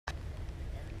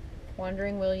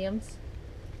Wandering Williams.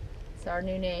 It's our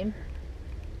new name.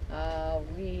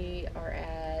 We are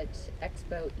at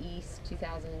ExpoEast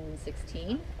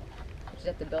 2016, which is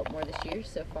at the Biltmore this year.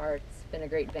 So far it's been a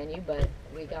great venue, but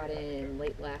we got in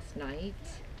late last night.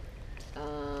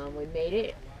 We made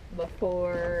it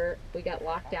before we got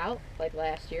locked out like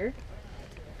last year.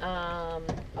 I'll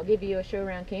give you a show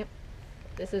around camp.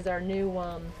 This is our new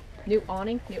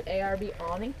awning, new ARB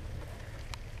awning.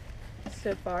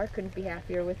 So far, couldn't be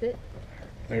happier with it.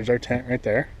 There's our tent right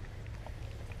there.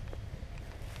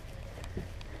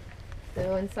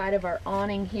 So inside of our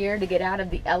awning here, to get out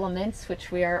of the elements,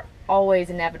 which we are always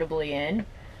inevitably in,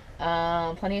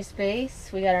 plenty of space.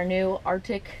 We got our new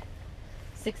Arctic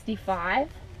 65.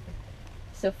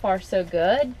 So far so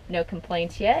good, no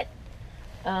complaints yet.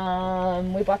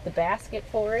 We bought the basket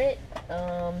for it.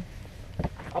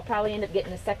 I'll probably end up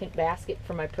getting a second basket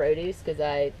for my produce because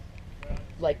I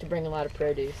like to bring a lot of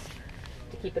produce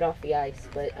to keep it off the ice.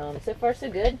 But so far so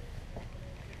good.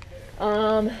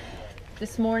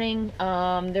 This morning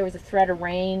there was a threat of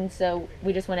rain, so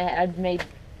we just went ahead. I made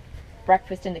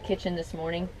breakfast in the kitchen this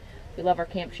morning. We love our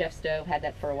Camp Chef stove, had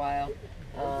that for a while.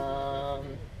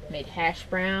 Made hash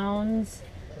browns,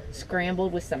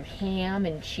 scrambled with some ham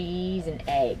and cheese and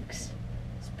eggs.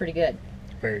 It's pretty good.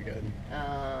 Very good.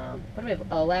 What do we have?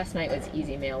 Oh, last night was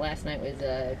easy meal. Last night was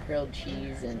grilled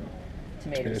cheese and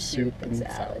tomato soup and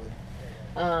salad.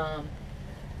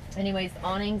 Anyways, the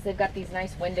awnings, they've got these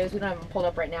nice windows. We don't have them pulled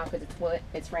up right now because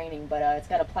it's raining, but it's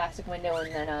got a plastic window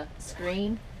and then a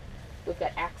screen. We've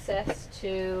got access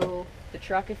to the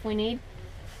truck if we need.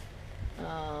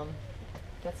 Got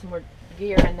some more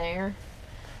gear in there.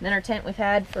 And then our tent we've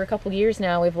had for a couple years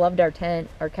now. We've loved our tent,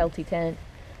 our Kelty tent.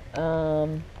 Got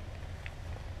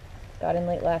in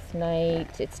late last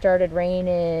night. It started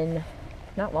raining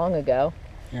not long ago.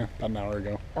 Yeah, about an hour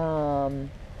ago.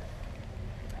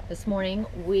 This morning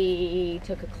we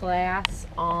took a class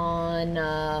on,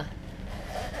 it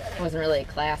wasn't really a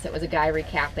class, it was a guy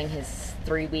recapping his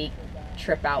 3-week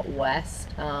trip out west.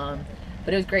 But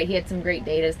it was great. He had some great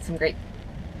data, some great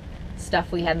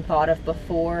stuff we hadn't thought of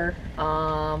before.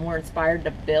 We're inspired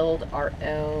to build our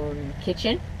own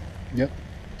kitchen. Yep.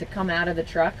 To come out of the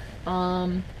truck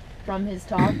from his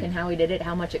talk and how he did it,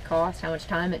 how much it cost, how much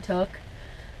time it took.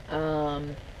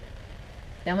 Then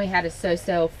we had a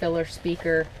so-so filler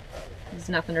speaker. There's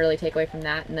nothing to really take away from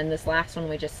that. And then this last one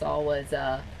we just saw was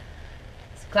a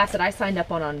class that I signed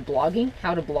up on blogging,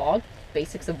 how to blog,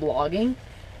 basics of blogging.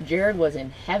 Jared was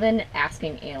in heaven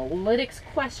asking analytics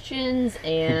questions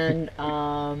and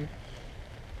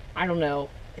I don't know,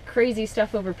 crazy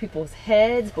stuff over people's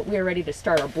heads, but we are ready to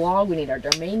start our blog. We need our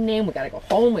domain name, we gotta go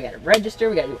home, we gotta register,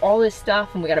 we gotta do all this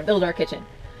stuff, and we gotta build our kitchen.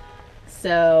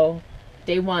 So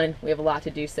day one, we have a lot to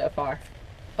do so far.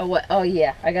 Oh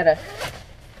yeah,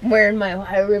 I'm wearing my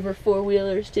Ohio River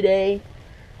 4-wheelers today.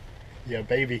 Yeah,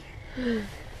 baby.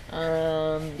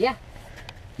 Yeah.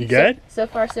 You good? So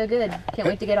far so good. Can't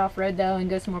wait to get off road though and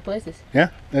go some more places. Yeah,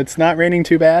 it's not raining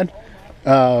too bad.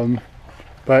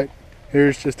 But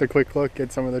here's just a quick look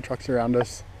at some of the trucks around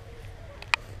us.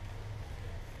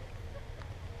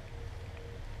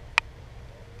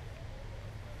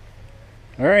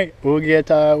 All right, we'll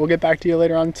get back to you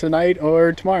later on tonight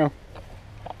or tomorrow.